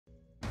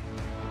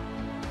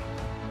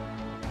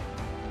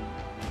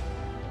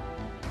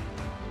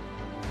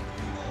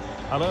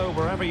Hello,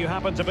 wherever you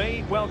happen to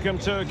be. Welcome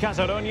to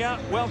Catalonia.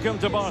 Welcome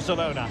to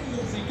Barcelona.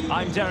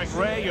 I'm Derek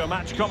Ray, your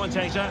match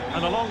commentator,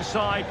 and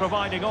alongside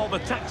providing all the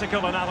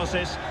tactical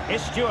analysis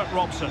is Stuart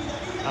Robson.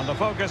 And the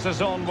focus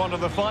is on one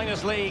of the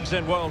finest leagues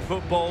in world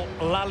football,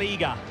 La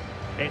Liga.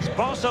 It's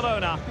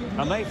Barcelona,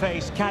 and they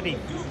face Cadiz.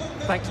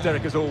 Thanks,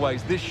 Derek, as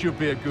always. This should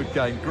be a good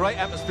game. Great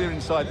atmosphere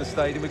inside the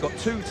stadium. We've got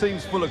two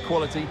teams full of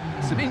quality,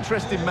 some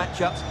interesting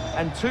matchups,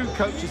 and two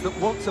coaches that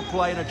want to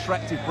play an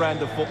attractive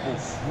brand of football.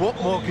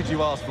 What more could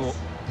you ask for?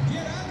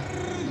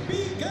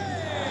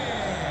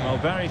 Well,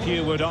 very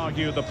few would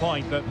argue the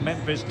point that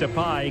Memphis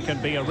Depay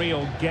can be a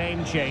real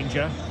game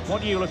changer.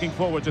 What are you looking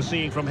forward to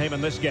seeing from him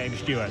in this game,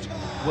 Stuart?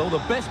 Well, the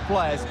best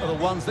players are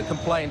the ones that can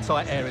play in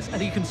tight areas, and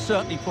he can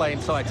certainly play in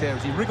tight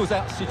areas. He wriggles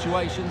out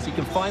situations, he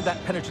can find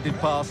that penetrative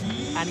pass,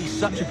 and he's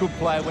such a good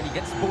player when he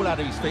gets the ball out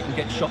of his feet and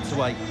gets shots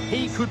away.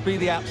 He could be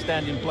the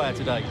outstanding player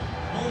today.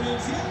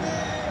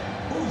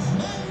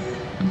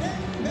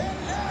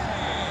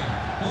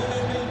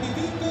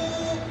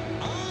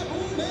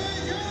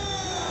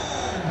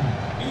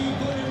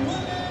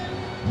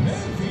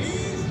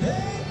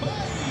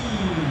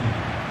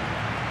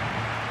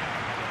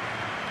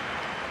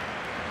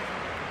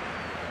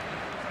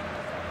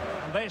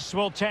 This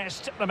will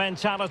test the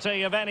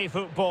mentality of any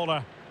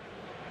footballer.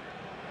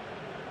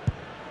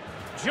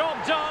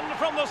 Job done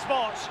from the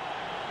spot.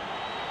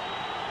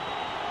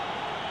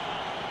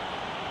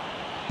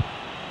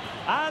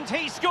 And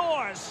he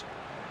scores.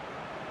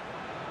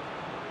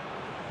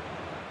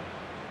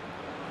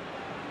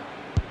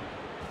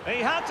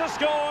 He had to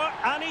score,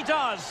 and he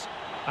does.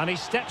 And he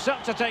steps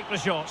up to take the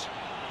shot.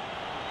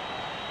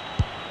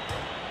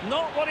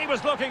 Not what he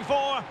was looking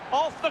for,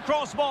 off the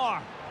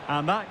crossbar.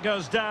 And that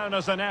goes down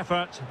as an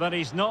effort that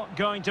he's not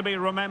going to be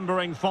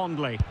remembering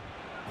fondly.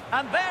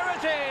 And there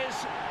it is,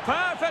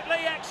 perfectly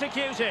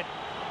executed.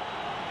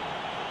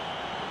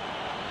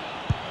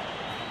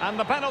 And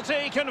the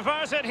penalty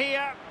converted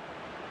here.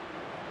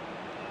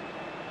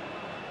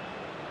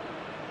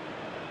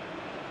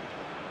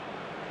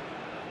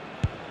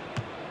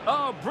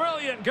 Oh,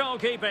 brilliant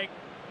goalkeeping.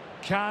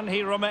 Can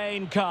he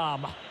remain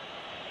calm?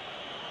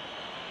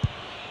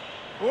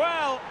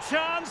 Well,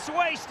 chance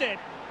wasted.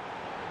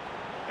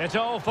 It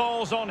all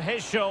falls on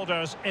his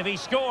shoulders. If he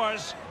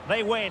scores,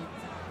 they win.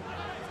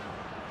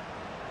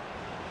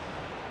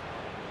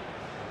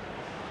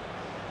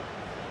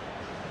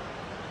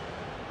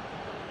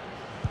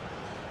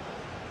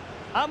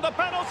 And the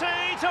penalty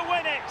to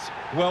win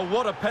it. Well,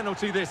 what a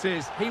penalty this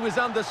is. He was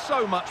under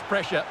so much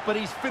pressure, but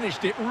he's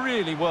finished it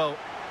really well.